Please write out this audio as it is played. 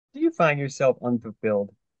you find yourself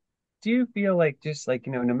unfulfilled? Do you feel like just like,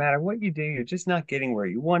 no matter what you do, you're just not getting where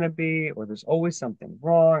you want to be, or there's always something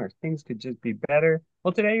wrong, or things could just be better?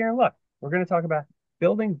 Well, today you're in luck. We're going to talk about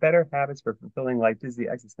building better habits for fulfilling life. This is the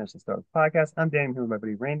Existential Stoic podcast. I'm Danny, here with my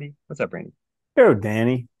buddy Randy. What's up, Randy? Go,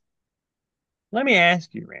 Danny. Let me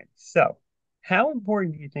ask you, Randy. So, how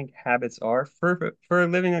important do you think habits are for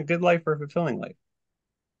living a good life, for a fulfilling life?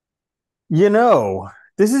 You know,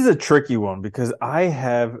 this is a tricky one because I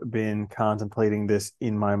have been contemplating this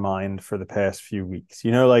in my mind for the past few weeks.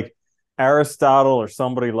 Like Aristotle or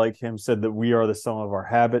somebody like him said that we are the sum of our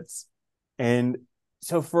habits. And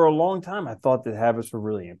so for a long time, I thought that habits were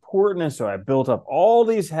really important. And so I built up all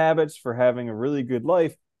these habits for having a really good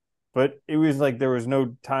life. But it was like there was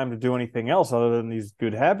no time to do anything else other than these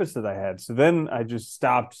good habits that I had. So then I just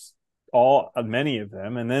stopped all many of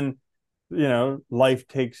them. And then life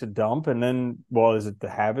takes a dump, and then, well, is it the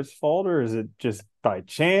habits fault or is it just by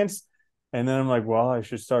chance? And then I'm like, well, I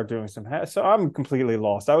should start doing some habits. So I'm completely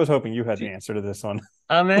lost. I was hoping you had the See, answer to this one.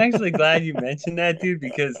 I'm actually glad you mentioned that, dude,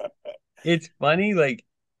 because it's funny. Like,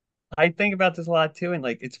 I think about this a lot too, and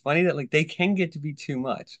like it's funny that like they can get to be too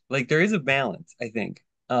much. Like there is a balance, I think.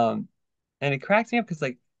 And it cracks me up because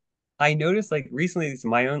like I noticed like recently it's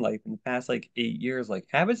my own life in the past like 8 years, like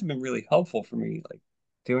habits have been really helpful for me, like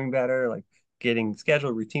doing better, like getting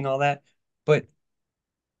schedule, routine, all that. But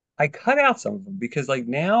I cut out some of them because like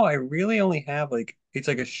now I really only have like it's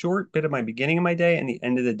like a short bit of my beginning of my day and the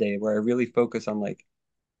end of the day where I really focus on like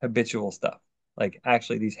habitual stuff, like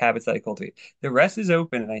actually these habits that I cultivate. The rest is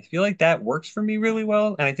open, and I feel like that works for me really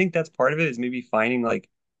well. And I think that's part of it is maybe finding like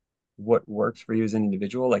what works for you as an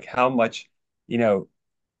individual, like how much, you know,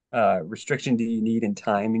 restriction do you need in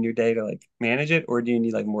time in your day to like manage it, or do you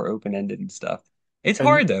need like more open-ended and stuff? It's And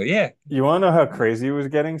hard though, yeah. you want to know how crazy it was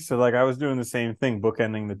getting? So, like, I was doing the same thing,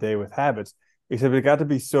 bookending the day with habits, except it got to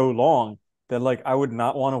be so long that, like, I would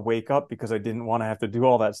not want to wake up because I didn't want to have to do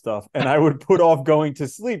all that stuff. And I would put off going to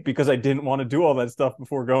sleep because I didn't want to do all that stuff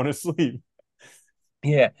before going to sleep.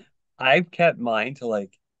 Yeah. I've kept mine to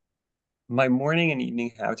like my morning and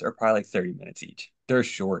evening habits are probably like 30 minutes each. They're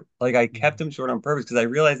short. Like I kept them short on purpose because I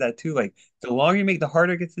realized that too. Like the longer you make, the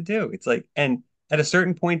harder it gets to do. It's like, and at a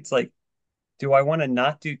certain point, it's like, do I want to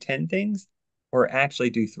not do 10 things or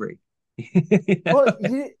actually do three? You know? Well,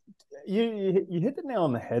 you hit the nail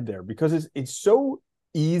on the head there because it's so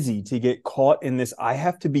easy to get caught in this. I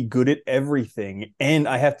have to be good at everything and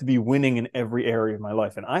I have to be winning in every area of my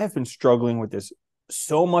life. And I have been struggling with this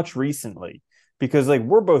so much recently because like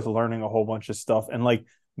we're both learning a whole bunch of stuff and like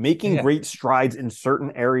making Yeah. great strides in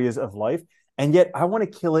certain areas of life. And yet I want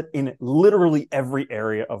to kill it in literally every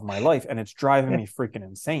area of my life. And it's driving me freaking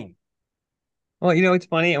insane. Well, it's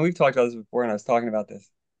funny, and we've talked about this before, and I was talking about this.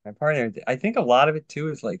 My partner, I think a lot of it too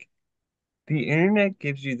is like the internet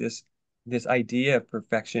gives you this idea of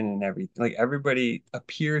perfection in everything. Like everybody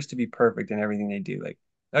appears to be perfect in everything they do. Like,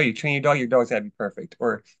 oh, you train your dog's gotta be perfect.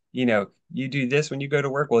 Or, you do this when you go to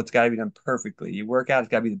work, well, it's gotta be done perfectly. You work out, it's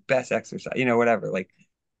gotta be the best exercise, whatever. Like,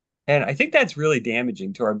 and I think that's really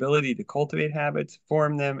damaging to our ability to cultivate habits,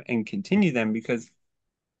 form them, and continue them because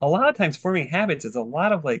a lot of times forming habits is a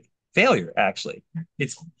lot of like failure, actually.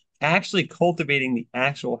 It's actually cultivating the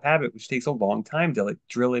actual habit, which takes a long time to like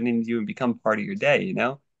drill it into you and become part of your day.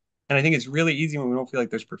 And I think it's really easy when we don't feel like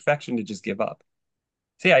there's perfection to just give up.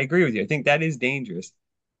 So yeah, I agree with you. I think that is dangerous.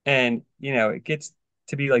 And it gets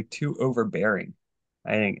to be like too overbearing,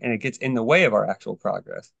 I think, and it gets in the way of our actual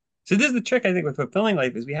progress. So this is the trick, I think, with fulfilling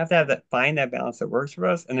life is we have to have that find that balance that works for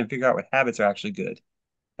us and then figure out what habits are actually good.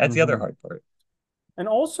 That's the other Mm-hmm. hard part. And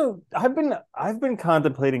also, I've been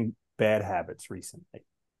contemplating bad habits recently.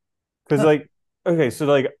 Because Huh. like, okay, so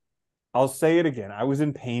like I'll say it again. I was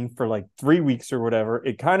in pain for like 3 weeks or whatever.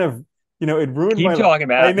 It kind of, it ruined my Keep life.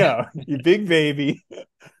 talking I about it. know, you big baby.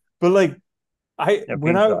 But like I Yeah,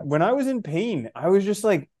 when pain I sucks. when I was in pain, I was just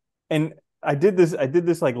like, and I did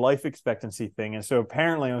this like life expectancy thing. And so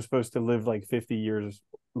apparently I'm supposed to live like 50 years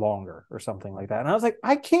longer or something like that. And I was like,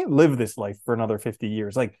 I can't live this life for another 50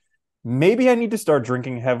 years. Like maybe I need to start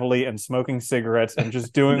drinking heavily and smoking cigarettes and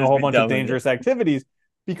just doing a Just whole be bunch of done with it. dangerous activities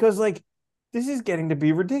because like this is getting to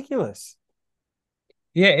be ridiculous.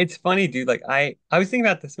 Yeah, it's funny, dude. Like I was thinking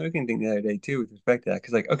about the smoking thing the other day too, with respect to that.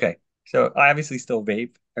 Because like, okay, so I obviously still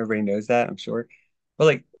vape. Everybody knows that, I'm sure. But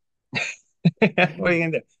like, what are you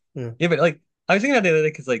gonna do? Yeah. Yeah, but like, I was thinking about the other day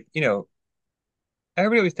because like,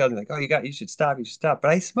 everybody always tells me like, oh, you should stop, you should stop. But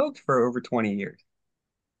I smoked for over 20 years.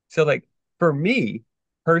 So like, for me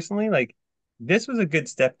personally, like, this was a good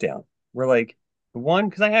step down. Where like, one,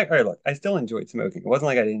 because all right, look, I still enjoyed smoking. It wasn't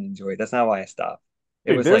like I didn't enjoy it. That's not why I stopped.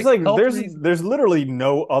 It Dude, was there's like like health reasons. there's literally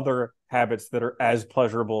no other habits that are as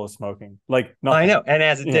pleasurable as smoking. Like I nothing. know, and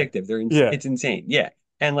as Yeah. addictive, Yeah. it's insane. Yeah,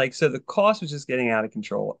 and like so the cost was just getting out of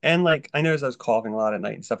control, and like I noticed I was coughing a lot at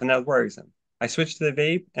night and stuff, and that was worrisome. I switched to the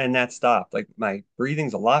vape, and that stopped. Like my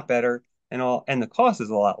breathing's a lot better, and all, and the cost is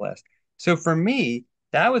a lot less. So for me,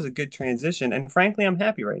 that was a good transition, and frankly, I'm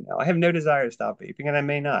happy right now. I have no desire to stop vaping, and I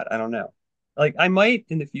may not. I don't know. Like I might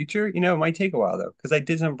in the future, it might take a while though, because I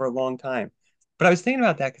did something for a long time. But I was thinking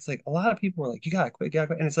about that because like a lot of people were like, you gotta quit,"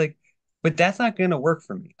 and it's like, but that's not going to work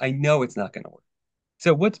for me. I know it's not going to work.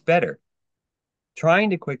 So what's better? Trying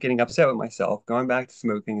to quit getting upset with myself, going back to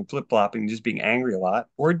smoking and flip-flopping, and just being angry a lot,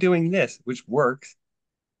 or doing this, which works.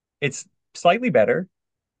 It's slightly better.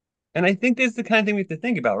 And I think this is the kind of thing we have to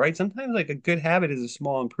think about, right? Sometimes like a good habit is a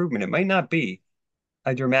small improvement. It might not be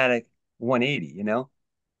a dramatic 180, you know?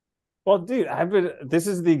 Well, dude, this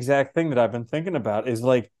is the exact thing that I've been thinking about is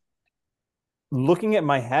like looking at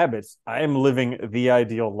my habits, I am living the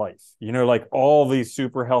ideal life. Like all these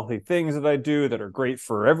super healthy things that I do that are great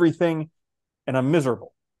for everything, and I'm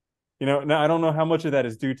miserable. Now I don't know how much of that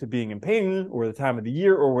is due to being in pain or the time of the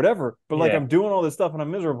year or whatever, but like Yeah. I'm doing all this stuff and I'm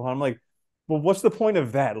miserable. I'm like, well, what's the point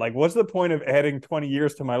of that? Like, what's the point of adding 20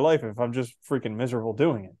 years to my life if I'm just freaking miserable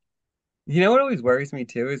doing it? You know what always worries me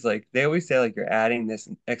too is like they always say like you're adding this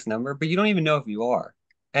X number, but you don't even know if you are.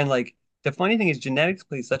 And like the funny thing is genetics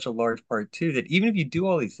plays such a large part too that even if you do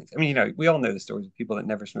all these things, I mean, we all know the stories of people that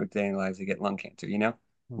never smoked a day in their lives that get lung cancer, you know?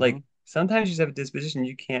 Mm-hmm. Like sometimes you just have a disposition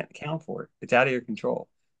you can't account for. It's out of your control.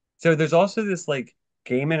 So there's also this like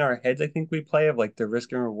game in our heads I think we play of like the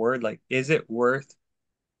risk and reward, like is it worth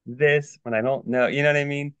this when I don't know? You know what I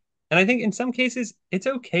mean? And I think in some cases it's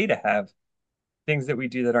okay to have things that we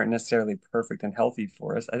do that aren't necessarily perfect and healthy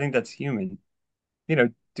for us. I think that's human.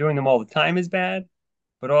 Doing them all the time is bad,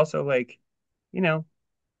 but also like, you know,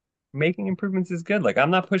 making improvements is good. Like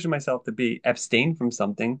I'm not pushing myself to be abstain from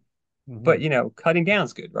something, Mm-hmm. but cutting down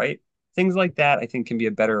is good, right? Things like that I think can be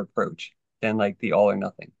a better approach than like the all or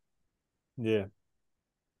nothing. Yeah.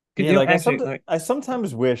 Because Yeah, like actually, like, I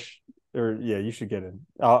sometimes wish, or yeah, you should get in.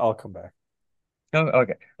 I'll come back. oh,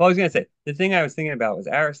 okay. Well, I was gonna say the thing I was thinking about was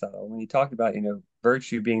Aristotle when he talked about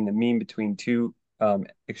virtue being the mean between two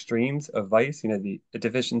extremes of vice, the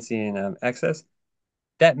deficiency and excess.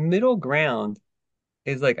 That middle ground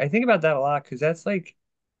is like I think about that a lot because that's like,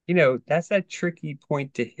 that's that tricky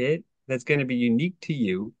point to hit that's going to be unique to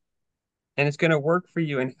you and it's going to work for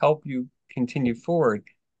you and help you continue forward.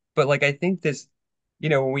 But like I think this,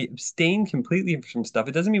 when we abstain completely from stuff,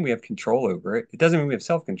 it doesn't mean we have control over it. It doesn't mean we have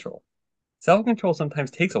self-control. Self-control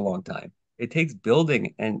sometimes takes a long time. It takes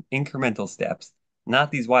building and incremental steps,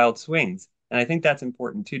 not these wild swings. And I think that's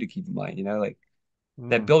important too to keep in mind, like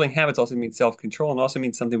that Mm. building habits also means self-control and also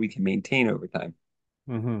means something we can maintain over time.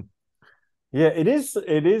 Mm-hmm. Yeah, it is.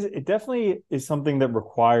 It definitely is something that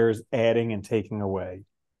requires adding and taking away.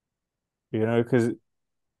 Because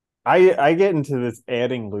I get into this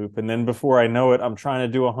adding loop, and then before I know it, I'm trying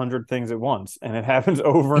to do 100 things at once, and it happens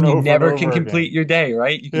over and And you over and never can over again. complete your day,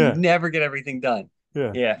 right? You can Yeah, never get everything done.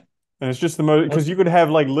 yeah. Yeah. And it's just the most Well, because you could have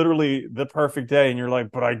like literally the perfect day, and you're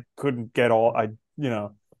like, but I couldn't get all yeah,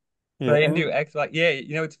 but I didn't and do X, Y. Yeah,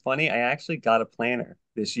 it's funny. I actually got a planner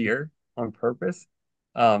this year on purpose.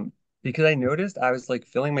 Because I noticed I was like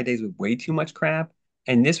filling my days with way too much crap.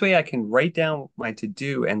 And this way I can write down my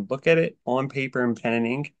to-do and look at it on paper and pen and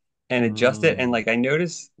ink and adjust it. And mm, like I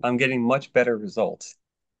notice I'm getting much better results.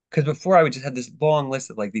 Because before I would just have this long list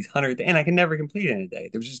of like these 100, and I could never complete it in a day.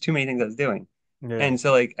 There was just too many things I was doing. yeah, And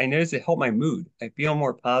so like I noticed it helped my mood. I feel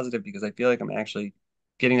more positive because I feel like I'm actually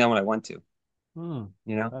getting done what I want to, mm,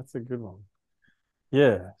 you know? that's a good one.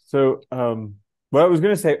 Yeah. So, what I was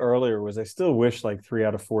gonna say earlier was I still wish like 3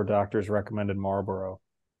 out of 4 doctors recommended Marlboro.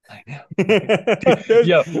 I know. those,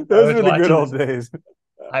 Yo, I those was were the good watching old this. days.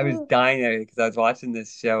 I was dying at it because I was watching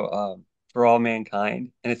this show, For All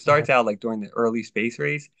Mankind, and it starts out like during the early space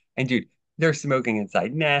race. And dude, they're smoking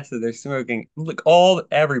inside NASA. They're smoking, look,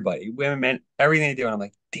 everybody, women, men, everything they do. And I'm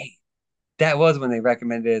like, dang, that was when they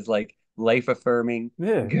recommended it as like life affirming,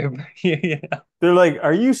 Yeah. good. Yeah, They're like,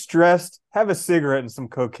 "Are you stressed? Have a cigarette and some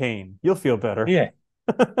cocaine. You'll feel better." yeah.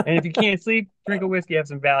 And if you can't sleep, drink a whiskey, have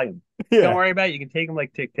some Valium. Don't Yeah. worry about it. You can take them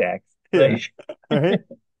like Tic Tacs. Yeah. Like, Right?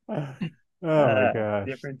 Oh my gosh.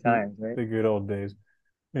 different times, right? The good old days.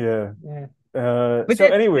 Yeah. Yeah. But So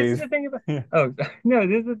this is anyways, the thing about, yeah. oh, no,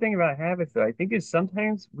 this is the thing about habits, though. I think is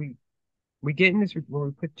sometimes we get in this where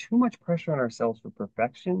we put too much pressure on ourselves for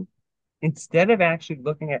perfection instead of actually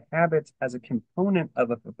looking at habits as a component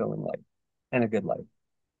of a fulfilling life and a good life.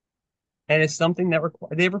 And it's something that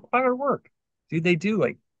they require work. Dude, they do.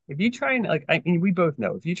 Like, if you try and like, I mean, we both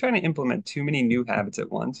know if you try to implement too many new habits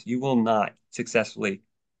at once, you will not successfully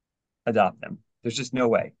adopt them. There's just no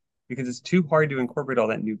way because it's too hard to incorporate all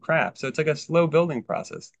that new crap. So it's like a slow building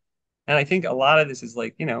process. And I think a lot of this is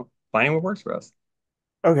like, finding what works for us.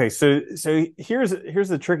 Okay, so here's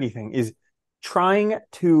the tricky thing is trying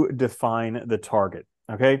to define the target,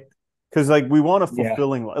 okay? Because like we want a Yeah.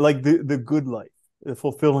 fulfilling like the good life, the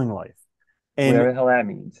fulfilling life. And Whatever the hell that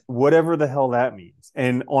means. whatever the hell that means.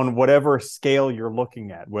 And on whatever scale you're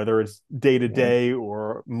looking at, whether it's day to Yeah. day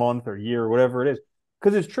or month or year, whatever it is.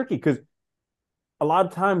 Because it's tricky because a lot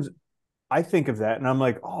of times I think of that and I'm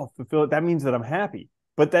like, oh, fulfill it. That means that I'm happy.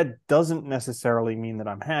 But that doesn't necessarily mean that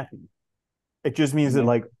I'm happy. It just means that Hmm.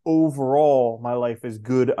 like overall my life is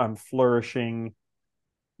good. I'm flourishing.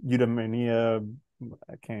 Eudaimonia.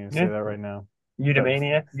 I can't even say Yeah. that right now. But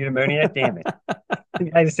Eudaimonia, damn it.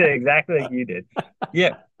 I just said it exactly like you did.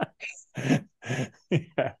 Yeah.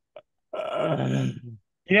 yeah.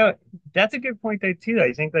 You know, that's a good point though too.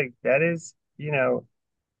 I think like that is,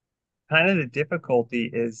 kind of the difficulty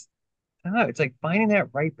is, I don't know, it's like finding that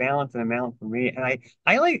right balance and amount for me. And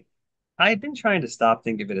I've been trying to stop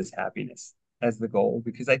thinking of it as happiness as the goal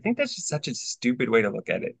because I think that's just such a stupid way to look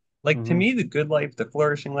at it. Like to Mm-hmm. me, the good life, the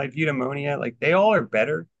flourishing life, eudaimonia, like they all are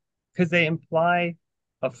better because they imply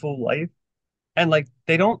a full life. And like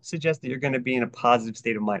they don't suggest that you're going to be in a positive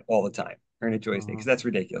state of mind all the time or in a joyous state Mm-hmm. because that's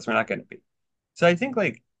ridiculous. We're not going to be. So I think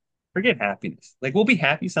like forget happiness. Like we'll be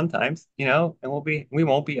happy sometimes, and we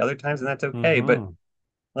won't be other times, and that's okay. But Mm-hmm.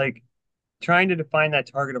 like trying to define that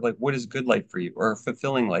target of like what is good life for you or a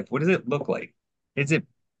fulfilling life? What does it look like? Is it,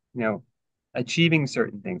 you know, achieving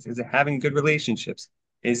certain things? Is it having good relationships?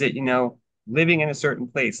 Is it, living in a certain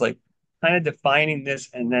place? Like kind of defining this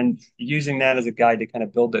and then using that as a guide to kind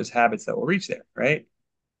of build those habits that will reach there, right?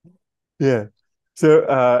 Yeah.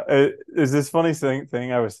 So is this funny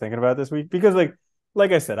thing I was thinking about this week? Because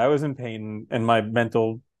like I said, I was in pain and my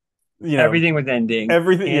mental, you know, Everything was ending.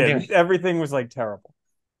 everything, Can't yeah, do everything was like terrible.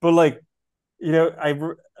 But like,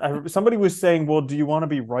 somebody was saying, well, do you want to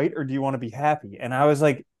be right or do you want to be happy? And I was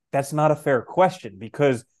like, that's not a fair question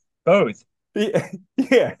because both. yeah,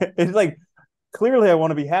 it's like clearly I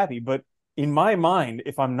want to be happy, but in my mind,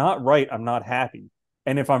 if I'm not right, I'm not happy.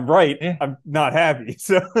 And if I'm right, Yeah. I'm not happy.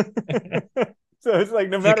 So so it's like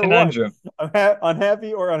no It's a matter what, conundrum. I'm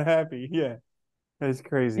unhappy or unhappy. Yeah. That's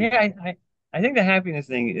crazy. Yeah, I think the happiness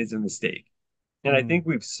thing is a mistake. And I Mm-hmm. think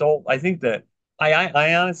we've sold, I think that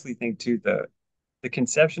I honestly think too the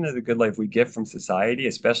conception of the good life we get from society,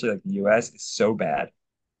 especially like the US, is so bad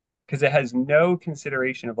because it has no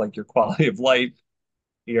consideration of like your quality of life,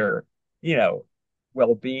 your, you know,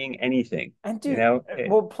 well-being, anything, And dude, it,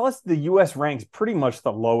 well, plus the U.S. ranks pretty much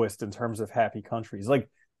the lowest in terms of happy countries. Like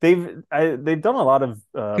they've done a lot of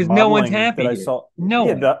because no one's modeling that happy I here. saw. No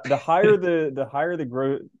Yeah, one. the higher the higher the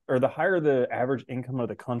growth or the higher the average income of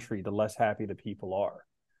the country, the less happy the people are,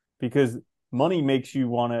 because money makes you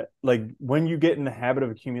want to like when you get in the habit of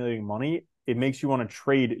accumulating money, it makes you want to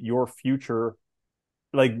trade your future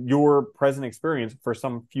like your present experience for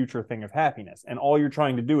some future thing of happiness. And all you're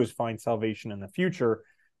trying to do is find salvation in the future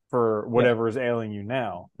for Yeah. whatever is ailing you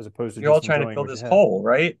now, as opposed to You're all just trying to enjoying fill what you this have. hole,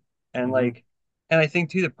 right? And Mm-hmm. like, and I think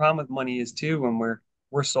too, the problem with money is too when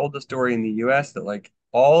we're sold the story in the US that like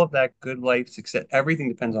all of that good life success, everything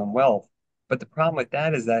depends on wealth. But the problem with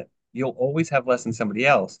that is that you'll always have less than somebody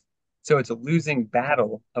else. So it's a losing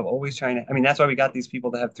battle of always trying to, I mean, that's why we got these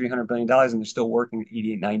people that have $300 billion and they're still working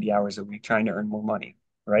 88, 90 hours a week trying to earn more money,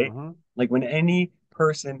 right? Mm-hmm. Like when any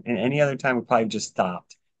person in any other time would probably just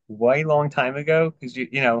stopped way long time ago because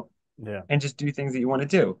Yeah. and just do things that you want to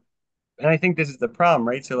do. And I think this is the problem,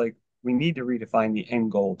 right? So like we need to redefine the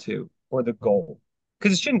end goal too, or the goal.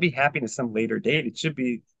 Because it shouldn't be happiness some later date. It should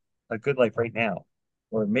be a good life right now.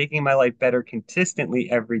 Or making my life better consistently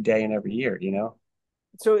every day and every year.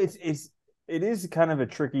 So it is kind of a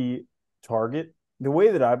tricky target. The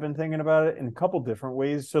way that I've been thinking about it in a couple different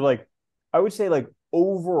ways. So like I would say like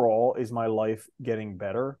overall is my life getting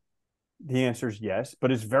better? The answer is yes,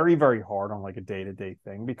 but it's very, very hard on like a day to day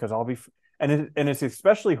thing because and it's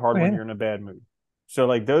especially hard Oh when yeah. you're in a bad mood. So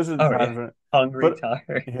like those are the Oh yeah. times when, Hungry, but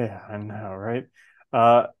tired. yeah, I know, right?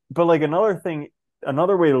 But like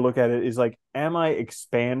another way to look at it is like, am I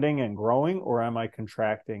expanding and growing or am I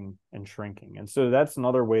contracting and shrinking? And so that's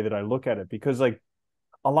another way that I look at it because like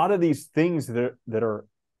a lot of these things that are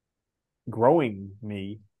growing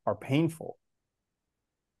me are painful,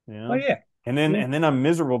 you Oh know? yeah. Yeah. And then I'm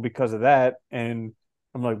miserable because of that. And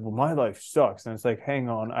I'm like, well, my life sucks. And it's like, hang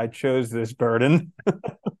on, I chose this burden.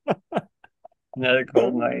 Another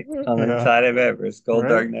cold night on the Yeah. side of Everest. Cold Right?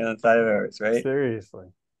 dark night on the side of Everest, right? Seriously.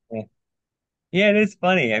 Yeah. Yeah, it is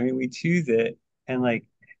funny. I mean, we choose it, and like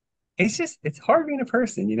it's hard being a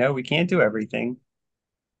person, you know. We can't do everything.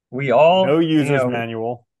 We all, No you user's know,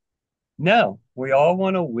 manual. no, we all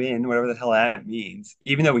want to win, whatever the hell that means,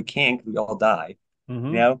 even though we can't 'cause we all die. You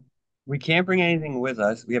Hmm. know, we can't bring anything with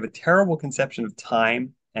us. We have a terrible conception of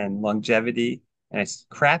time and longevity and a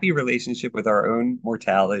crappy relationship with our own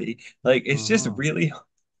mortality. Like, it's just Hmm. really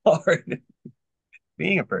hard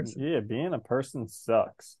being a person. Yeah, being a person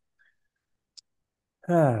sucks.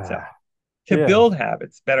 So, Yeah. to build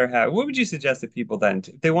habits, better habits, what would you suggest to people then?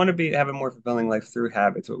 If they want to have a more fulfilling life through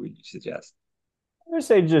habits, what would you suggest? I would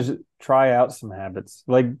say just try out some habits.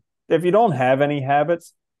 Like if you don't have any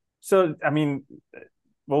habits, so I mean,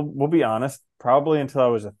 we'll be honest. Probably until I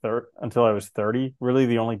was 30, really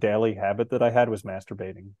the only daily habit that I had was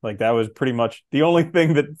masturbating. Like that was pretty much the only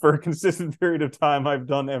thing that for a consistent period of time I've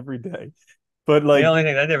done every day. But The like, only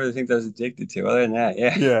thing I never think I was addicted to, other than that,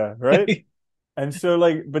 yeah. yeah, right. And so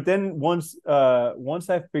like, but then once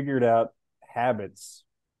I figured out habits,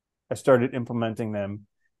 I started implementing them.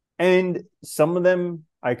 And some of them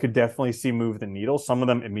I could definitely see move the needle. Some of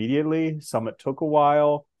them immediately, some it took a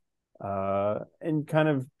while. And kind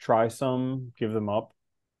of try some, give them up.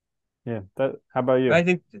 Yeah. That. How about you? I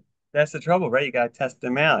think that's the trouble, right? You gotta test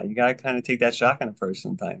them out. You gotta kind of take that shotgun approach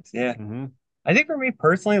sometimes. Yeah. Hmm. I think for me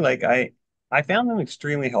personally, I found them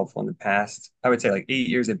extremely helpful in the past. I would say like 8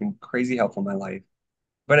 years they've been crazy helpful in my life.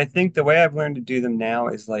 But I think the way I've learned to do them now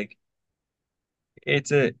is like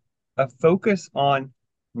it's a focus on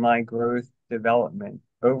my growth development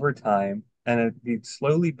over time and be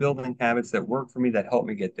slowly building habits that work for me that help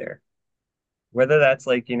me get there. Whether that's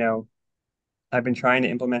like, I've been trying to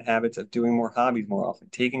implement habits of doing more hobbies more often,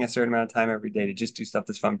 taking a certain amount of time every day to just do stuff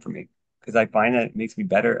that's fun for me. Because I find that it makes me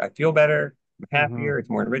better. I feel better. I'm happier. Hmm. It's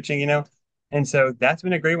more enriching. And so that's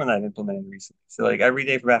been a great one that I've implemented recently. So like every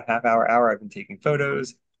day for about half hour, I've been taking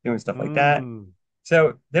photos, doing stuff like that. Mm.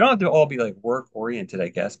 So they don't have to all be like work oriented, I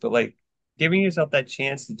guess, but like giving yourself that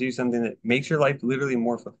chance to do something that makes your life literally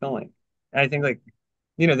more fulfilling. And I think like,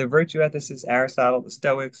 the virtue ethicists, Aristotle, the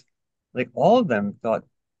Stoics, like all of them thought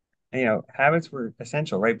habits were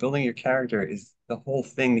essential, right? Building your character is the whole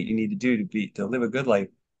thing that you need to do to live a good life.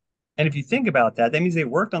 And if you think about that, that means they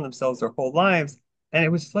worked on themselves their whole lives, and it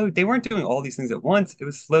was slow. They weren't doing all these things at once. It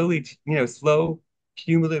was slowly, slow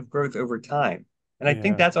cumulative growth over time. And I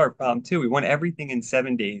think Yeah. that's our problem too. We want everything in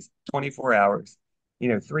 7 days, 24 hours,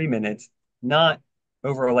 3 minutes, not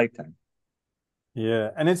over a lifetime. Yeah.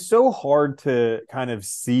 And it's so hard to kind of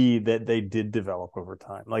see that they did develop over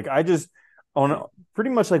time. Like I just Yeah. on pretty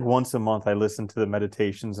much like once a month, I listen to the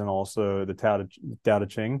meditations and also the Tao Te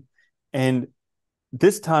Ching. And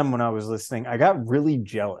this time when I was listening, I got really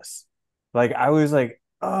jealous. Like I was like,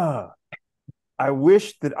 I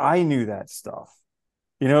wish that I knew that stuff.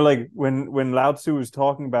 Like when Lao Tzu was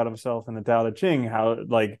talking about himself in the Tao Te Ching, how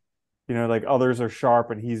like, like others are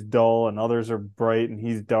sharp and he's dull, and others are bright and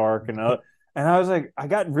he's dark, and I was like, I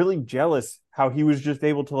got really jealous how he was just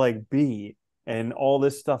able to like be and all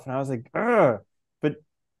this stuff, and I was like, ugh. But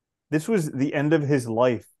this was the end of his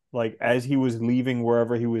life, like as he was leaving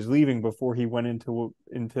wherever he was leaving before he went into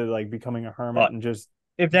like becoming a hermit Well, and just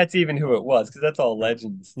if that's even who it was, because that's all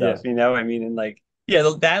legend stuff, yeah, I mean, and like, yeah,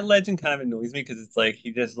 that legend kind of annoys me because it's like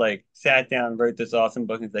he just like sat down, wrote this awesome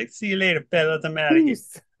book, and he's like, "See you later, fellas, I'm out of here."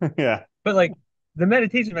 peace. Yeah, But like, the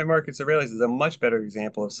meditation by Marcus Aurelius is a much better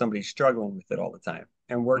example of somebody struggling with it all the time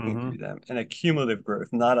and working mm-hmm. through them and a cumulative growth,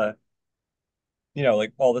 not a,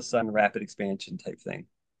 like all of a sudden rapid expansion type thing.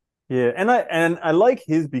 Yeah, and I like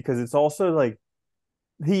his because it's also like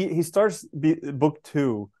he starts book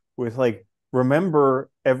two with like remember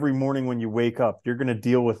every morning when you wake up you're gonna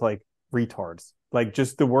deal with like retards, like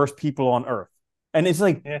just the worst people on earth, and it's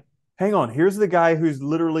like, Yeah, hang on, here's the guy who's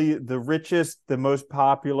literally the richest, the most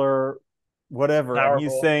popular, whatever, and he's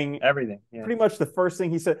powerful, saying everything. Yeah, pretty much the first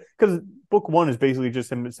thing he said, because book one is basically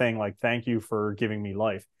just him saying like thank you for giving me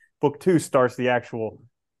life. Book two starts the actual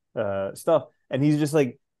stuff, and he's just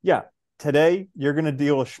like, yeah, today you're gonna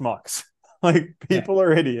deal with schmucks. Like yeah. people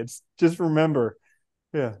are idiots. Just remember.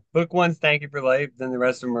 Yeah. Book one's thank you for life, then the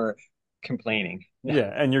rest of them are complaining.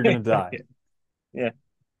 Yeah. And you're Yeah, gonna die. yeah.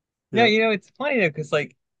 No, Yeah. it's funny though, because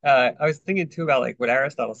like I was thinking too about like what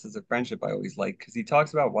Aristotle says of friendship I always like, because he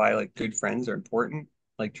talks about why like good friends are important,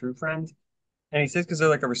 like true friends. And he says because they're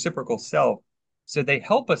like a reciprocal self. So they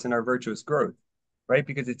help us in our virtuous growth, right?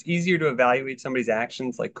 Because it's easier to evaluate somebody's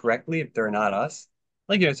actions like correctly if they're not us.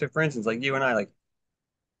 Like, so for instance, like you and I, like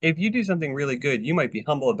if you do something really good, you might be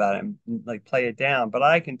humble about it and like play it down. But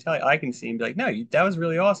I can tell you, I can see and be like, no, that was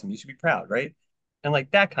really awesome. You should be proud, right? And like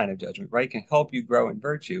that kind of judgment, right, can help you grow in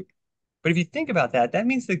virtue. But if you think about that, that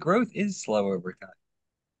means the growth is slow over time.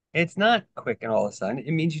 It's not quick and all of a sudden.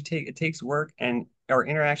 It means it takes work and our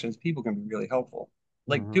interactions with people can be really helpful.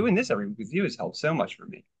 Like Hmm. doing this every week with you has helped so much for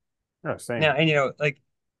me. Yeah, Now, same. and like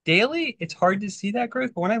daily, it's hard to see that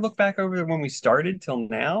growth, but when I look back over when we started till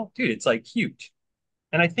now, dude, it's like huge.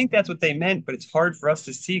 And I think that's what they meant, but it's hard for us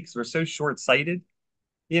to see because we're so short-sighted.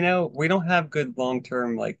 We don't have good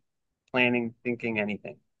long-term like planning, thinking,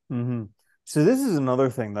 anything. Hmm. So this is another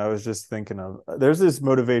thing that I was just thinking of. There's this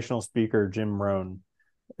motivational speaker, Jim Rohn.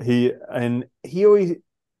 He always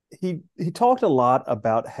he talked a lot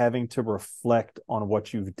about having to reflect on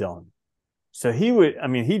what you've done. So I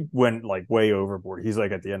mean, he went like way overboard. He's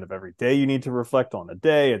like, at the end of every day, you need to reflect on the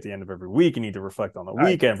day. At the end of every week, you need to reflect on the All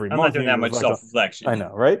right. week. Every I'm not month, you doing need that to much reflect on. I self-reflection.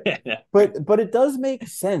 know, right? Yeah, right. But it does make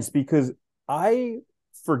sense because I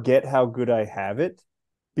forget how good I have it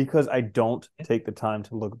because I don't take the time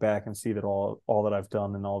to look back and see that all that I've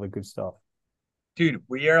done and all the good stuff. Dude,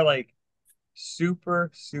 we are like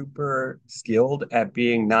super, super skilled at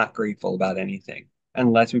being not grateful about anything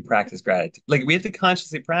unless we practice gratitude. Like we have to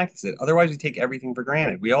consciously practice it. Otherwise, we take everything for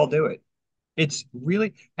granted. We all do it. It's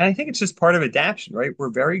really, and I think it's just part of adaptation, right?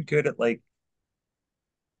 We're very good at like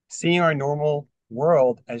seeing our normal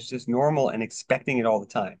world as just normal and expecting it all the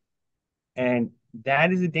time. And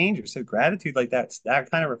that is a danger. So gratitude like that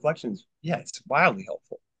kind of reflections, yeah, it's wildly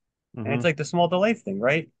helpful. And it's Hmm. like the small delights thing,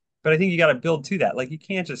 right? But I think you got to build to that. Like you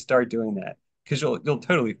can't just start doing that because you'll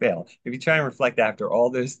totally fail. If you try and reflect after all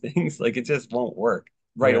those things, like it just won't work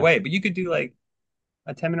right Yeah. away. But you could do like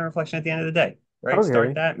a 10-minute reflection at the end of the day, right? Start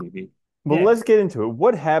Okay. that maybe. Well, Yeah. let's get into it.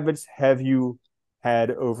 What habits have you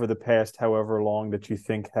had over the past however long that you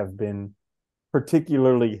think have been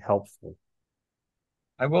particularly helpful?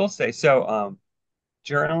 I will say so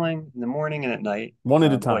journaling in the morning and at night One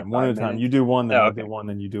at a for like time, one at five a time. minutes. You do one, then Oh, I'll do okay. one,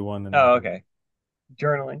 then you do one, then I'll Oh, do okay.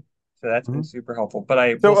 Journaling. So that's been one. super helpful. But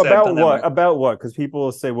I will So say I've about done that what? more. About what? Because people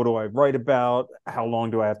will say, "What do I write about? How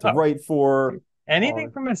long do I have to Oh, write for?" dude. Anything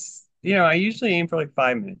Or from I usually aim for like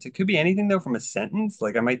 5 minutes. It could be anything though from a sentence.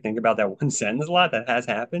 Like I might think about that one sentence a lot that has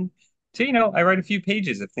happened. To, I write a few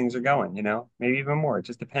pages if things are going, maybe even more. It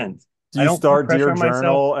just depends. do I you don't put start pressure dear on myself.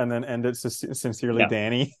 journal and then end it sincerely, No,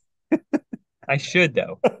 Danny? I should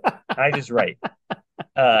though. I just write.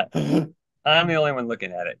 Uh, I'm the only one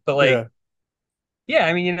looking at it. But like, Yeah. yeah,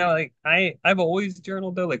 I mean, like I've always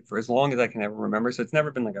journaled though, like for as long as I can ever remember. So it's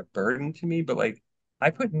never been like a burden to me, but like I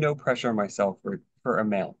put no pressure on myself for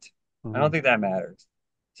amount. I don't Hmm. think that matters.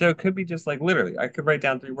 So it could be just like literally, I could write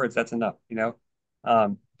down 3 words, that's enough.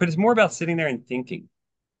 But it's more about sitting there and thinking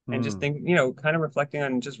and just Hmm. kind of reflecting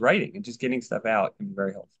on just writing and just getting stuff out can be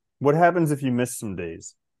very helpful. What happens if you miss some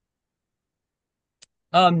days?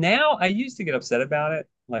 Now I used to get upset about it.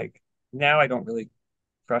 Like now I don't really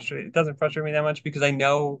frustrate. It doesn't frustrate me that much because I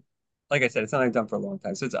know, like I said, it's something I've done for a long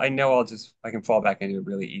time. So I know I can fall back into it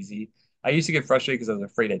really easy. I used to get frustrated because I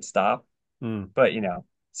was afraid I'd stop, Hmm. but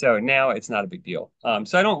so now it's not a big deal.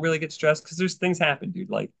 So I don't really get stressed because there's things happen, dude.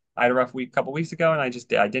 Like I had a rough week a couple weeks ago and I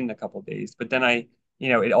did in a couple days, but then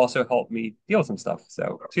it also helped me deal with some stuff.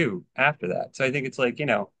 So too after that. So I think it's like,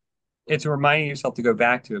 it's reminding yourself to go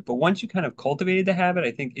back to it. But once you kind of cultivated the habit,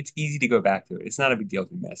 I think it's easy to go back to it. It's not a big deal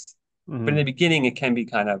if you miss. But in Hmm. the beginning, it can be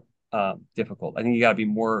kind of difficult. I think you got to be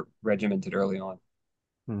more regimented early on.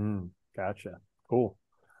 Hmm. Gotcha. Cool.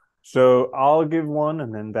 So I'll give one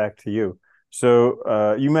and then back to you.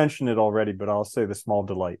 So you mentioned it already, but I'll say the small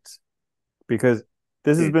delights because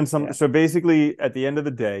this has Dude, been some. yeah. So basically, at the end of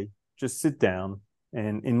the day, just sit down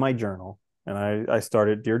and in my journal, and I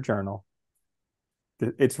started Dear Journal.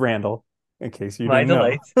 It's Randall, in case you My didn't know.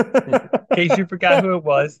 delights. In case you forgot who it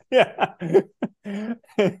was. Yeah.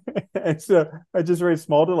 And so I just write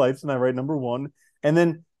small delights and I write number one. And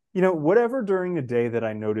then, whatever during the day that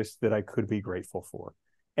I noticed that I could be grateful for.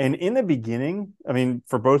 And in the beginning, I mean,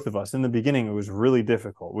 for both of us, in the beginning, it was really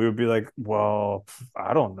difficult. We would be like, well,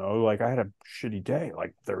 I don't know. Like, I had a shitty day.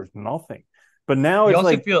 Like, there's nothing. But now it's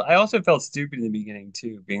like, I also felt stupid in the beginning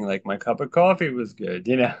too, being like my cup of coffee was good.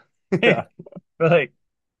 yeah, But like,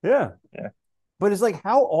 yeah. yeah, But it's like,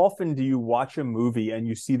 how often do you watch a movie and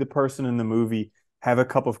you see the person in the movie have a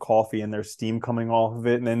cup of coffee and there's steam coming off of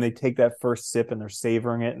it, and then they take that first sip and they're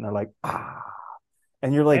savoring it and they're like, ah,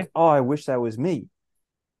 and you're yeah, like, oh, I wish that was me.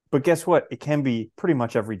 But guess what? It can be pretty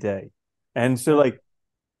much every day. And so, yeah, like,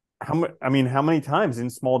 I mean, how many times in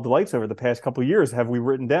small delights over the past couple of years have we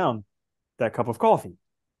written down that cup of coffee?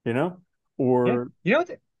 You know, yeah. or You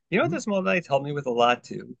know what the small nights helped me with a lot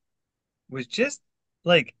too was just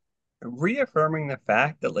like reaffirming the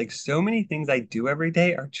fact that like so many things I do every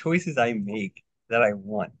day are choices I make that I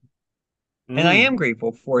want. And I Mm. am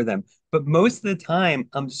grateful for them. But most of the time,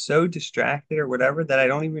 I'm so distracted or whatever that I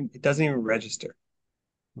don't even, it doesn't even register.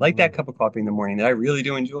 Like Mm. that cup of coffee in the morning that I really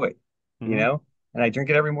do enjoy, you Mm. know? And I drink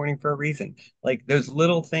it every morning for a reason. Like those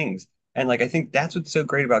little things. And like I think that's what's so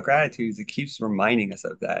great about gratitude is it keeps reminding us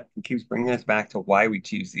of that and keeps bringing us back to why we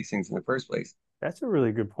choose these things in the first place. That's a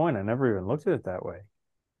really good point. I never even looked at it that way.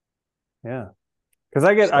 Yeah. Because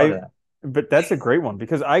I Just get, thought I, of that. but that's a great one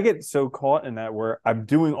because I get so caught in that where I'm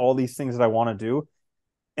doing all these things that I want to do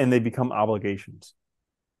and they become obligations.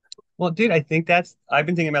 Well, dude, I think that's I've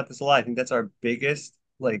been thinking about this a lot. I think that's our biggest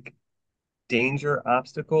like danger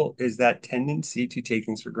obstacle is that tendency to take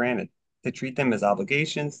things for granted, to treat them as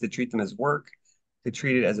obligations, to treat them as work, to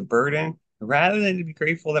treat it as a burden, rather than to be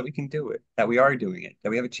grateful that we can do it, that we are doing it, that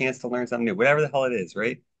we have a chance to learn something new, whatever the hell it is,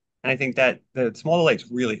 right? And I think that the small delights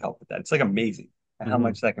really help with that. It's like amazing how Mm-hmm.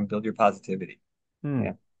 much that can build your positivity. Hmm.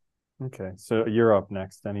 Yeah. Okay. So you're up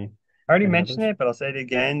next. I already Any mentioned others? it, but I'll say it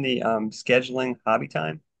again, the scheduling hobby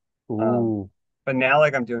time. Um, Ooh. but now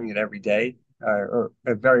like I'm doing it every day, or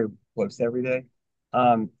very close to every day.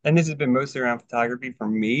 And this has been mostly around photography for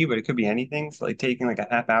me, but it could be anything. So like taking like a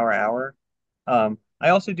half hour. I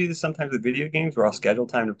also do this sometimes with video games where I'll schedule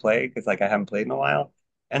time to play because like I haven't played in a while.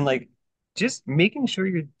 And like just making sure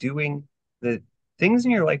you're doing the things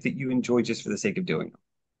in your life that you enjoy just for the sake of doing them,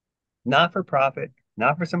 not for profit,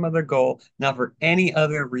 not for some other goal, not for any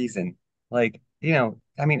other reason. Like,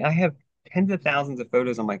 I mean, I have tens of thousands of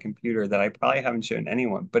photos on my computer that I probably haven't shown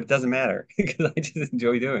anyone, but it doesn't matter because I just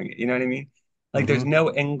enjoy doing it. You know what I mean? Like, there's Mm-hmm. no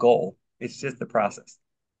end goal. It's just the process.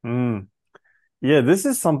 Mm. Yeah, this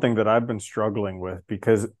is something that I've been struggling with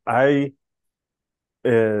because uh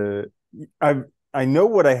I I know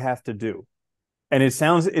what I have to do. And it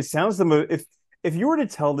sounds the most if you were to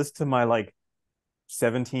tell this to my like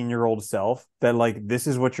 17-year-old self that like this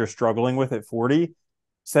is what you're struggling with at 40,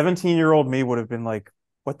 17-year-old me would have been like,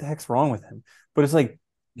 what the heck's wrong with him? But it's like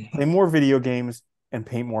play more video games and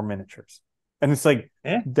paint more miniatures. And it's like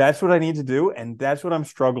Yeah, that's what I need to do and that's what I'm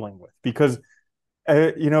struggling with because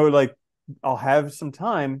like I'll have some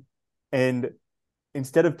time and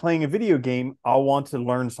instead of playing a video game, I'll want to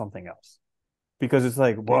learn something else because it's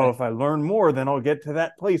like, well, yeah, if I learn more, then I'll get to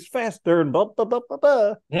that place faster and blah blah blah blah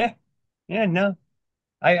blah. yeah, yeah. No,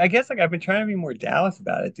 I guess like I've been trying to be more Dallas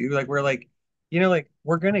about it, dude. Like we're like, like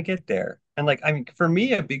we're gonna get there. And like, I mean, for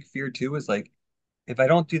me, a big fear too is like, if I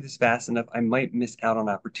don't do this fast enough, I might miss out on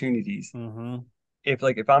opportunities Mm-hmm.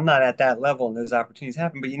 if I'm not at that level and those opportunities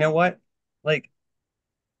happen. But you know what? Like,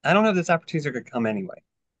 I don't know if those opportunities are gonna come anyway.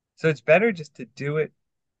 So it's better just to do it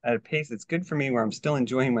at a pace that's good for me where I'm still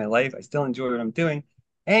enjoying my life. I still enjoy what I'm doing.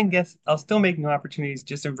 And guess I'll still make new opportunities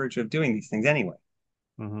just in virtue of doing these things anyway,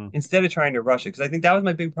 Mm-hmm. instead of trying to rush it. Because I think that was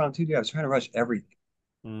my big problem too, dude. I was trying to rush everything.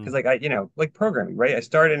 Because Mm. like like programming, right? I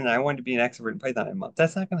started and I wanted to be an expert in Python in a month.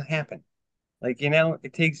 That's not gonna happen. Like,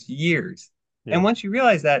 it takes years. And Yeah. once you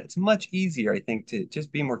realize that, it's much easier, I think, to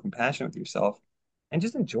just be more compassionate with yourself and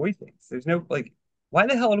just enjoy things. There's no like, why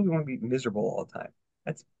the hell do we want to be miserable all the time?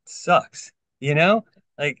 That sucks, you know?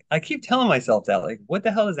 Like, I keep telling myself that, like, what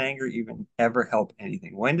the hell does anger even ever help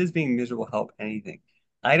anything? When does being miserable help anything?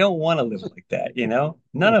 I don't want to live like that, you know?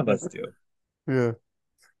 None of us do. Yeah.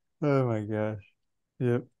 Oh my gosh.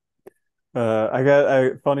 Yep. I got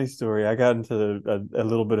a funny story. I got into a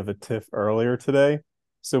little bit of a tiff earlier today.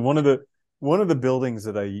 So one of the buildings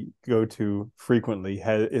that I go to frequently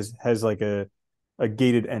has like a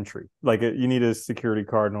gated entry. Like you need a security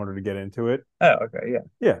card in order to get into it. Oh, okay, yeah.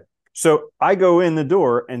 Yeah. So I go in the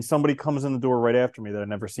door and somebody comes in the door right after me that I've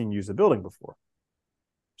never seen use the building before.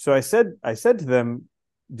 So I said to them,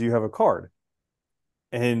 "Do you have a card?"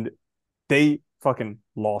 And they fucking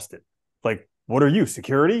lost it. Like, what are you,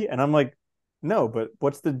 security? And I'm like, no, but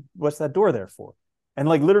what's that door there for? And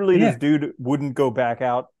like literally this Yeah, dude wouldn't go back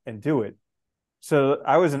out and do it. So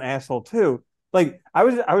I was an asshole too. Like I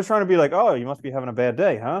was trying to be like, oh, you must be having a bad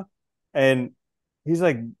day, huh? And he's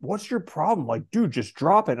like, what's your problem? Like, dude, just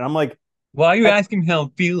drop it. And I'm like, why are you that asking me how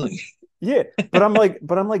I'm feeling? yeah, but I'm like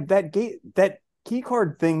that key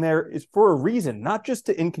card thing there is for a reason, not just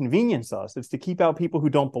to inconvenience us. It's to keep out people who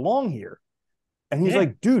don't belong here. And he's Yeah,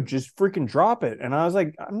 like, dude, just freaking drop it. And I was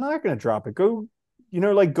like, I'm not gonna drop it. Go,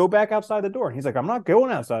 like go back outside the door. And he's like, I'm not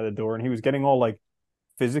going outside the door. And he was getting all like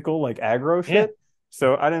physical, like aggro yeah, shit.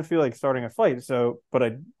 So I didn't feel like starting a fight. So, but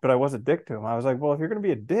I was a dick to him. I was like, well, if you're gonna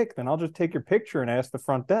be a dick, then I'll just take your picture and ask the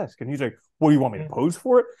front desk. And he's like, well, you want me to yeah. pose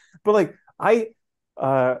for it? But like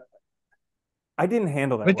uh I didn't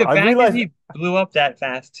handle that But well. the I fact that realized, he blew up that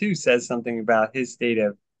fast too says something about his state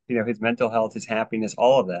of, his mental health, his happiness,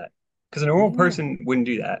 all of that. Because a normal yeah, person wouldn't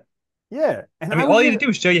do that. yeah. And I I mean, was all you had in to do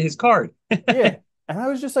was show you his card. Yeah. And I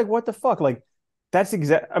was just like, what the fuck? Like, that's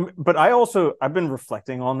exact. But I've been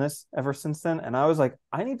reflecting on this ever since then, and I was like,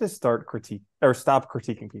 I need to start critique or stop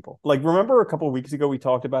critiquing people. Like, remember a couple of weeks ago we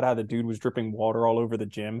talked about how the dude was dripping water all over the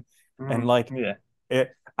gym, and like, Yeah.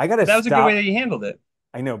 I gotta But that was a good way stop. that you handled it.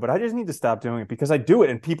 I know, but I just need to stop doing it because I do it,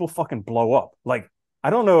 and people fucking blow up. Like, I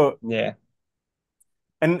don't know, Yeah.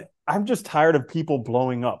 and I'm just tired of people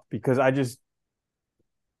blowing up because I just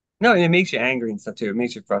No, and it makes you angry and stuff too. It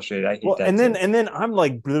makes you frustrated. I hate well, that too. and then I'm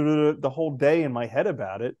like blah, blah, blah, the whole day in my head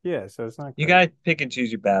about it. Yeah, so it's not You great. gotta pick and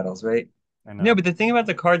choose your battles, right? I No, know. but the thing about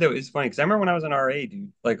the card though is funny because I remember when I was in RA,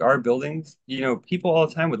 dude, like our buildings, people all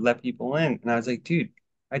the time would let people in, and I was like, dude,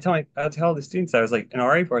 I tell the students I was like in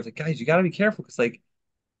RA for, I was like, guys, you gotta be careful because like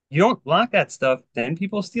you don't lock that stuff, then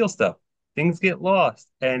people steal stuff, things get lost,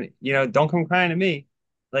 and don't come crying to me,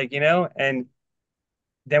 like and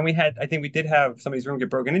then I think we did have somebody's room get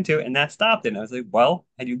broken into, and that stopped it. And I was like, well,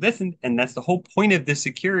 had you listened? And that's the whole point of the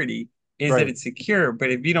security is that Right. it's secure.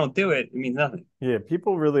 But if you don't do it, it means nothing. Yeah,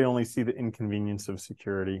 people really only see the inconvenience of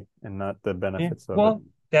security and not the Yeah. benefits of it. Well,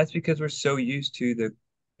 that's because we're so used to the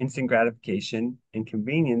instant gratification and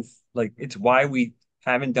convenience. Like it's why we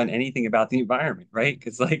haven't done anything about the environment, right?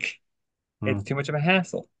 Because like Hmm, it's too much of a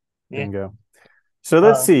hassle. Yeah. bingo. So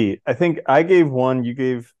let's Um, see. I think I gave one, you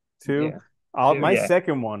gave two. yeah. Two, My yeah.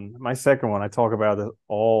 second one, I talk about it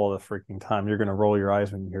all the freaking time. You're gonna roll your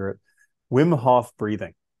eyes when you hear it. Wim Hof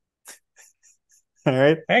breathing. All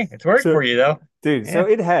right. Hey, it's worked So, for you though. dude, so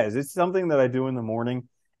Yeah. it has. It's something that I do in the morning,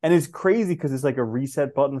 and it's crazy because it's like a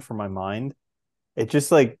reset button for my mind. It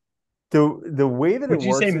just like the way that it Would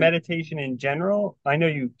you say works is, meditation in general? I know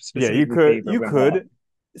you yeah, specifically favor you Wim Hof. could.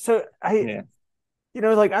 So Yeah.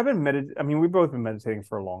 like I mean, we've both been meditating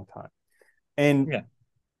for a long time, and Yeah.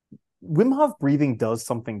 Wim Hof breathing does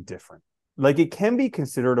something different. Like it can be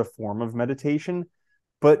considered a form of meditation,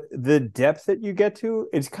 but the depth that you get to,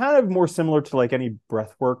 it's kind of more similar to like any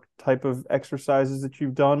breath work type of exercises that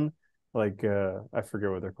you've done. Like I forget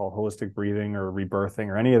what they're called, holistic breathing or rebirthing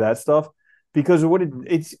or any of that stuff. Because Mm.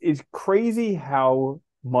 it's crazy how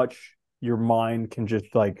much your mind can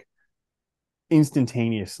just like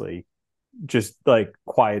instantaneously just like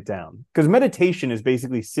quiet down. Because meditation is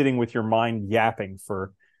basically sitting with your mind yapping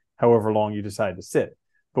for however long you decide to sit.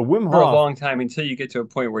 But Wim For a Hof, long time until you get to a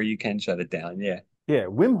point where you can shut it down. Yeah. yeah,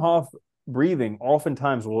 Wim Hof breathing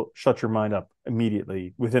oftentimes will shut your mind up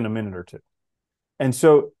immediately within a minute or two. And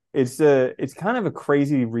so it's kind of a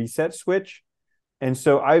crazy reset switch. And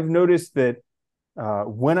so I've noticed that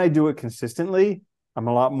when I do it consistently, I'm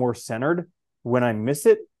a lot more centered. When I miss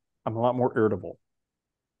it, I'm a lot more irritable.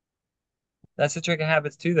 That's the trick of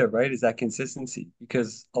habits too, though, right? Is that consistency.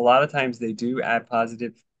 Because a lot of times they do add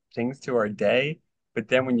positive things to our day, but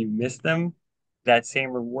then when you miss them, that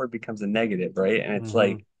same reward becomes a negative, right? And it's Mm-hmm.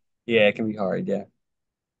 like, yeah, it can be hard. Yeah.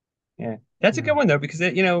 Yeah. That's a Yeah. good one though, because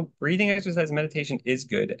breathing exercise meditation is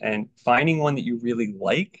good. And finding one that you really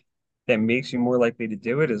like that makes you more likely to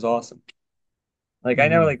do it is awesome. Like I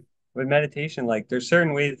know Mm-hmm. like with meditation, like there's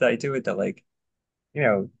certain ways that I do it that like you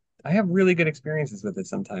know, I have really good experiences with it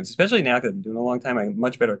sometimes, especially now because I've been doing it a long time. I'm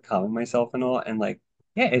much better at calming myself and all. And like,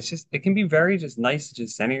 yeah, it can be very just nice to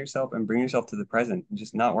just center yourself and bring yourself to the present and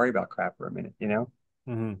just not worry about crap for a minute?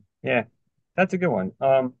 Mm-hmm. Yeah, that's a good one.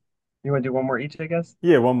 You want to do one more each, I guess?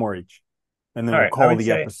 Yeah, one more each. And then All we'll right, I call would the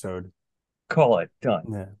say episode. call it done,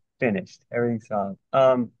 Yeah. finished, everything's solved.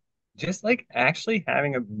 Just like actually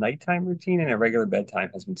having a nighttime routine and a regular bedtime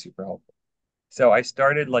has been super helpful. So I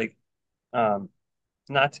started like, um,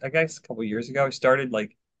 not I guess a couple years ago, I started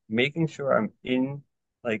like making sure I'm in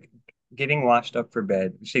like getting washed up for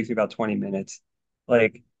bed, which takes me about 20 minutes,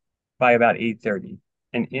 like by about 8:30,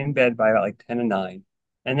 and in bed by about like 10 to 9.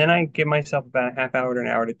 And then I give myself about a half hour to an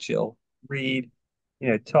hour to chill, read,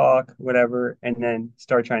 talk, whatever, and then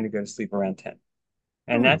start trying to go to sleep around 10.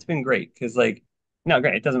 And Hmm. that's been great because like no,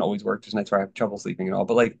 great, it doesn't always work. There's nights where I have trouble sleeping and all,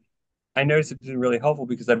 but like I noticed it's been really helpful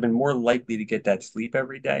because I've been more likely to get that sleep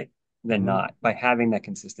every day than Mm-hmm. not by having that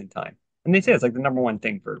consistent time. And they say it's like the number one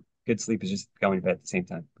thing for good sleep is just going to bed at the same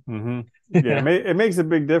time. Mm-hmm. Yeah, it makes a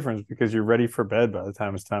big difference because you're ready for bed by the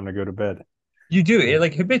time it's time to go to bed. You do Yeah. it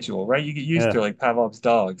like habitual, right? You get used to Yeah. it, like Pavlov's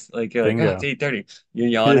dogs. Like you're like, oh, it's Bingo. 8:30. You're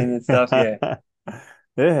Yeah. yawning and stuff. Yeah.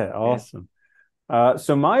 Yeah, Yeah. awesome.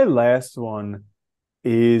 So my last one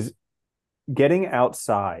is getting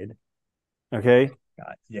outside. Okay.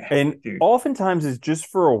 God, yeah, And dude. oftentimes it's just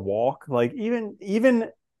for a walk. Like even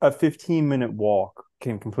a 15-minute walk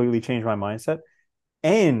can completely change my mindset.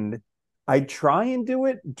 And I try and do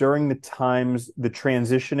it during the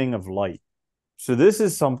transitioning of light. So this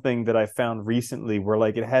is something that I found recently where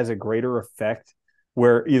like it has a greater effect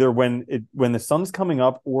where either when the sun's coming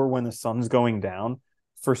up or when the sun's going down,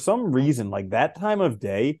 for some reason, like that time of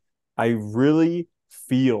day, I really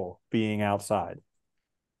feel being outside.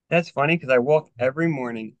 That's funny because I walk every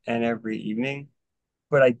morning and every evening,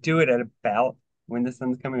 but I do it at about when the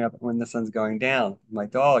sun's coming up and when the sun's going down. My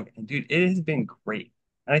dog, and dude, it has been great.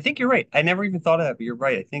 And I think you're right. I never even thought of that, but you're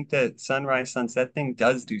right. I think that sunrise, sunset thing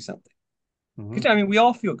does do something. Hmm. Because I mean, we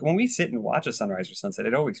all feel when we sit and watch a sunrise or sunset,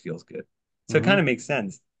 it always feels good. So it kind Hmm. of makes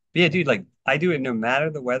sense. But yeah, dude, like I do it no matter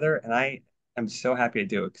the weather, and I am so happy I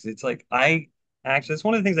do it because it's like I actually it's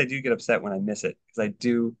one of the things I do get upset when I miss it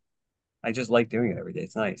because I just like doing it every day.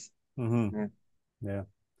 It's nice. Hmm. Yeah. Yeah.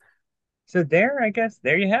 So there, I guess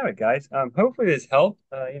there you have it, guys. Hopefully this helped.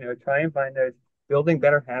 Try and find those building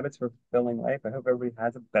better habits for fulfilling life. I hope everybody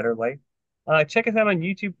has a better life. Check us out on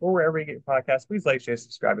YouTube or wherever you get your podcasts. Please like, share,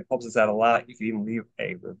 subscribe. It helps us out a lot. You can even leave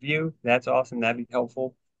a review. That's awesome. That'd be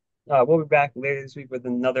helpful. We'll be back later this week with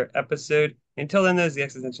another episode. Until then, there's the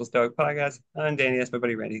Existential Stoic Podcast. I'm Danny. That's my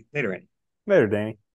buddy Randy. Later, Randy. Later, Danny.